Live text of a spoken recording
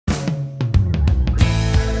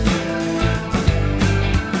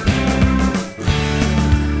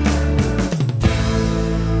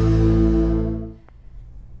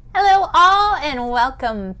and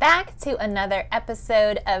welcome back to another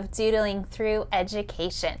episode of Doodling Through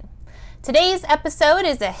Education. Today's episode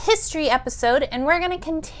is a history episode, and we're going to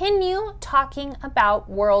continue talking about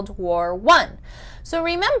World War I. So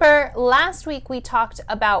remember, last week we talked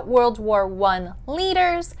about World War I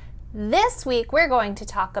leaders. This week we're going to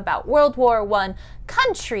talk about World War I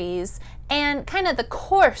countries and kind of the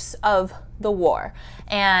course of the war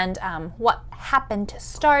and what happened to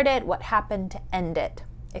start it, what happened to end it,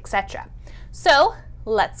 etc. So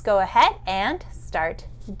let's go ahead and start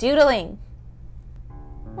doodling.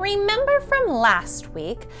 Remember from last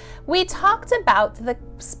week, we talked about the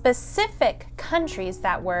specific countries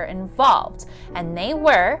that were involved, and they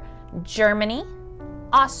were Germany,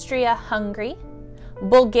 Austria-Hungary,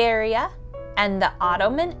 Bulgaria, and the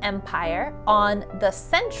Ottoman Empire on the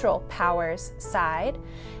Central Powers side,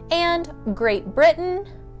 and Great Britain,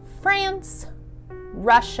 France,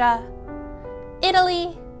 Russia,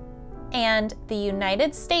 Italy, and the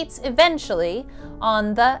United States eventually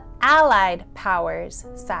on the Allied Powers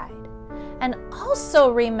side. And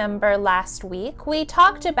also remember last week we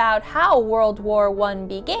talked about how World War I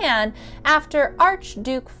began after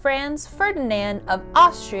Archduke Franz Ferdinand of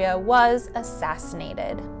Austria was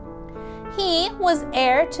assassinated. He was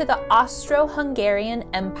heir to the Austro-Hungarian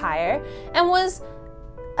Empire and was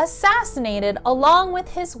assassinated along with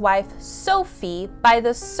his wife Sophie by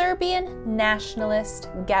the Serbian nationalist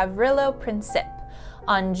Gavrilo Princip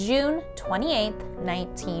on June 28,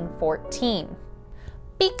 1914.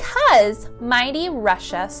 Because mighty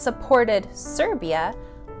Russia supported Serbia,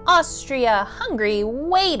 Austria-Hungary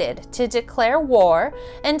waited to declare war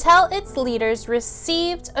until its leaders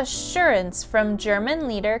received assurance from German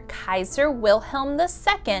leader Kaiser Wilhelm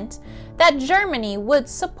II that Germany would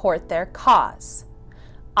support their cause.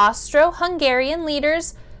 Austro-Hungarian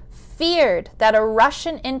leaders feared that a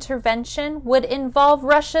Russian intervention would involve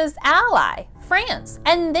Russia's ally, France,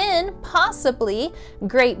 and then possibly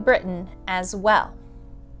Great Britain as well.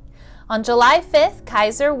 On July 5th,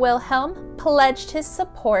 Kaiser Wilhelm pledged his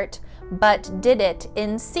support, but did it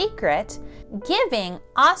in secret, giving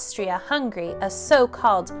Austria-Hungary a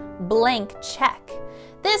so-called blank check.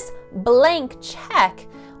 This blank check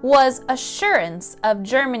was assurance of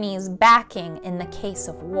Germany's backing in the case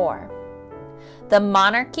of war. The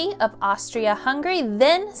monarchy of Austria-Hungary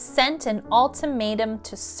then sent an ultimatum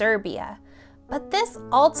to Serbia, but this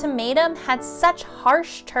ultimatum had such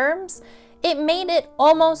harsh terms it made it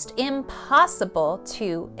almost impossible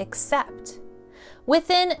to accept.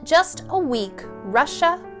 Within just a week,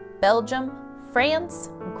 Russia, Belgium, France,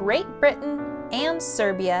 Great Britain, and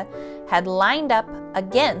Serbia had lined up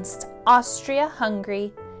against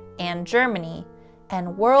Austria-Hungary and Germany,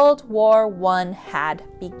 and World War I had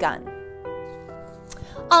begun.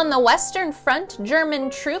 On the Western Front,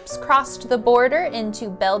 German troops crossed the border into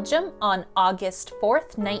Belgium on August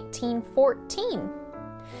 4th, 1914.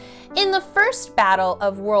 In the First Battle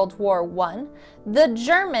of World War I, the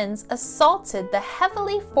Germans assaulted the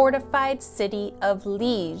heavily fortified city of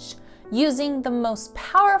Liege, using the most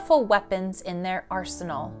powerful weapons in their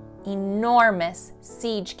arsenal, enormous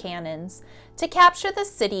siege cannons, to capture the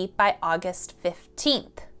city by August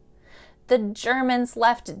 15th. The Germans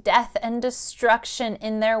left death and destruction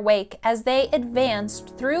in their wake as they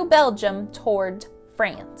advanced through Belgium toward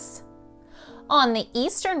France. On the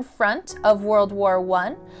Eastern Front of World War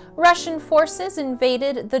I, Russian forces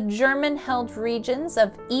invaded the German-held regions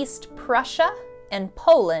of East Prussia and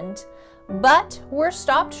Poland, but were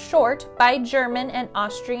stopped short by German and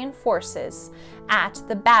Austrian forces at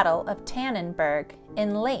the Battle of Tannenberg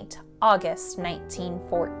in late August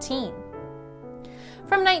 1914.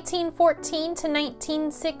 From 1914 to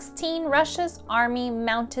 1916, Russia's army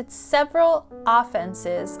mounted several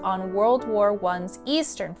offenses on World War I's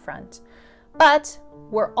Eastern Front, but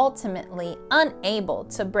were ultimately unable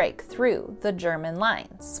to break through the German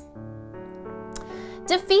lines.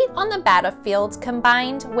 Defeat on the battlefield,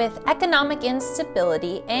 combined with economic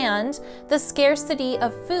instability and the scarcity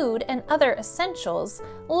of food and other essentials,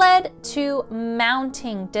 led to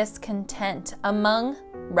mounting discontent among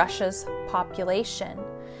Russia's population,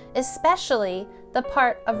 especially the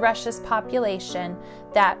part of Russia's population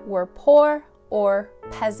that were poor or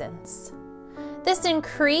peasants. This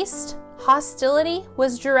increased hostility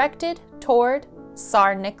was directed toward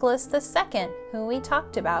Tsar Nicholas II, who we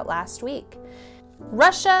talked about last week.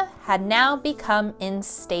 Russia had now become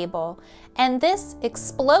unstable, and this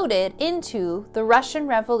exploded into the Russian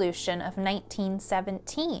Revolution of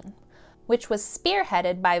 1917, which was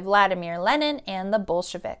spearheaded by Vladimir Lenin and the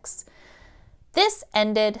Bolsheviks. This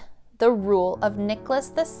ended the rule of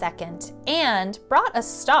Nicholas II and brought a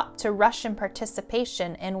stop to Russian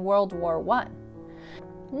participation in World War I.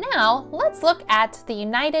 Now, let's look at the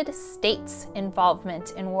United States'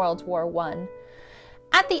 involvement in World War I.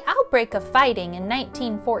 At the outbreak of fighting in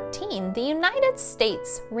 1914, the United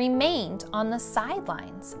States remained on the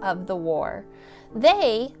sidelines of the war.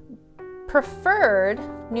 They preferred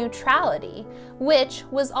neutrality, which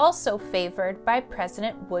was also favored by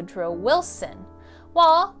President Woodrow Wilson,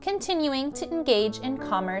 while continuing to engage in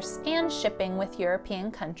commerce and shipping with European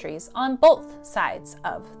countries on both sides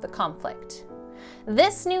of the conflict.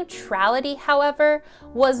 This neutrality, however,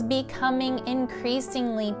 was becoming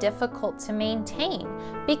increasingly difficult to maintain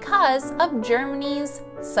because of Germany's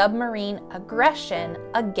submarine aggression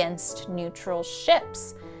against neutral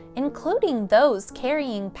ships, including those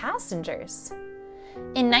carrying passengers.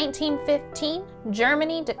 In 1915,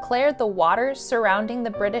 Germany declared the waters surrounding the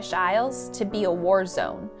British Isles to be a war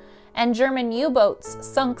zone, and German U-boats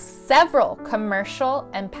sunk several commercial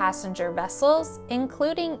and passenger vessels,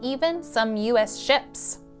 including even some U.S.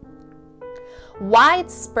 ships.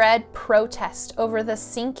 Widespread protest over the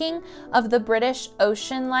sinking of the British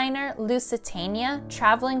ocean liner Lusitania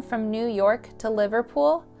traveling from New York to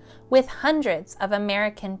Liverpool, with hundreds of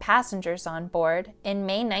American passengers on board in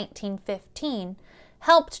May 1915,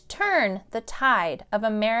 helped turn the tide of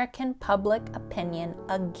American public opinion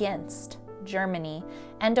against Germany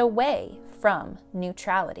and away from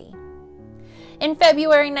neutrality. In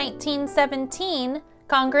February 1917,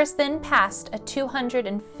 Congress then passed a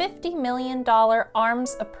 $250 million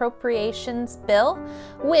arms appropriations bill,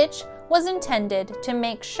 which was intended to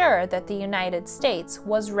make sure that the United States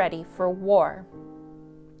was ready for war.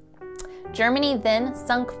 Germany then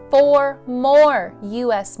sunk 4 more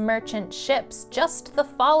U.S. merchant ships just the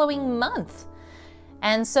following month.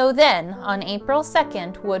 And so then, on April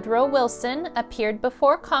 2nd, Woodrow Wilson appeared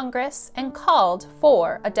before Congress and called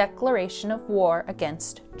for a declaration of war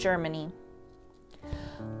against Germany.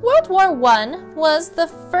 World War I was the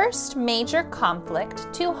first major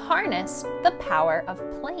conflict to harness the power of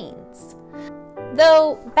planes.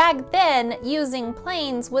 Though back then, using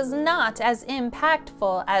planes was not as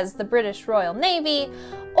impactful as the British Royal Navy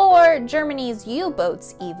or Germany's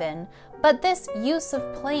U-boats even, but this use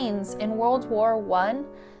of planes in World War I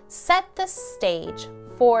set the stage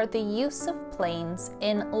for the use of planes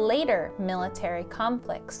in later military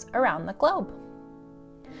conflicts around the globe.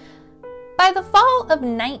 By the fall of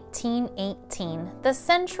 1918, the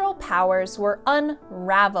Central Powers were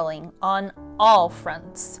unraveling on all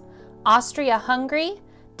fronts. Austria-Hungary,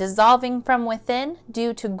 dissolving from within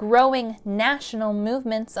due to growing national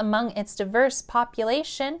movements among its diverse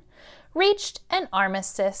population, reached an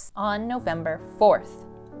armistice on November 4th.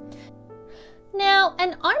 Now,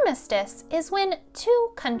 an armistice is when two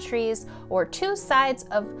countries or two sides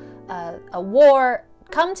of a war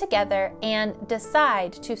come together and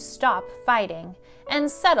decide to stop fighting and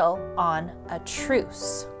settle on a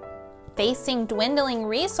truce. Facing dwindling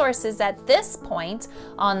resources at this point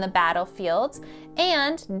on the battlefield,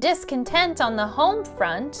 and discontent on the home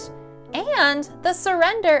front, and the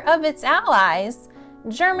surrender of its allies,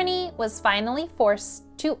 Germany was finally forced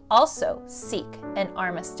to also seek an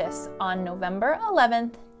armistice on November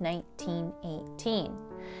 11, 1918.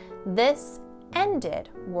 This ended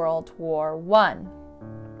World War I.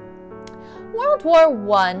 World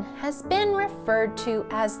War I has been referred to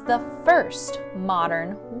as the first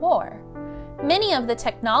modern war. Many of the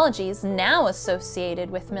technologies now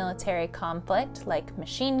associated with military conflict, like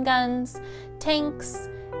machine guns, tanks,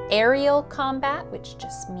 aerial combat, which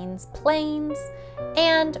just means planes,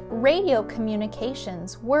 and radio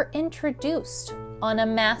communications were introduced on a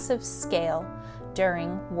massive scale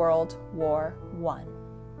during World War I.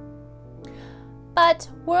 But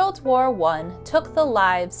World War I took the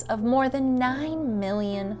lives of more than 9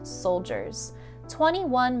 million soldiers.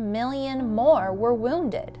 21 million more were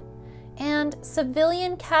wounded, and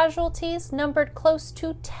civilian casualties numbered close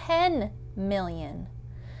to 10 million.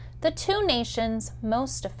 The two nations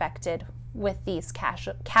most affected with these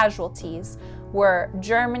casualties were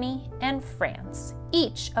Germany and France,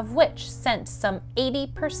 each of which sent some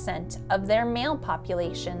 80% of their male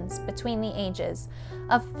populations between the ages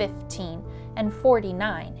of 15 and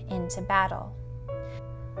 49 into battle.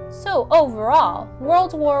 So overall,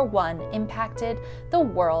 World War I impacted the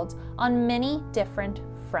world on many different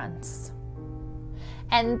fronts.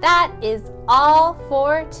 And that is all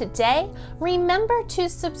for today. Remember to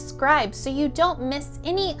subscribe so you don't miss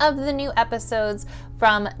any of the new episodes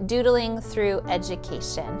from Doodling Through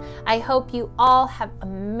Education. I hope you all have a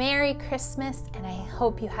Merry Christmas, and I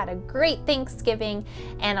hope you had a great Thanksgiving.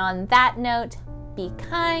 And on that note, be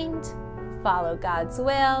kind, follow God's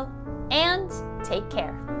will, and take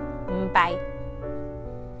care. Bye.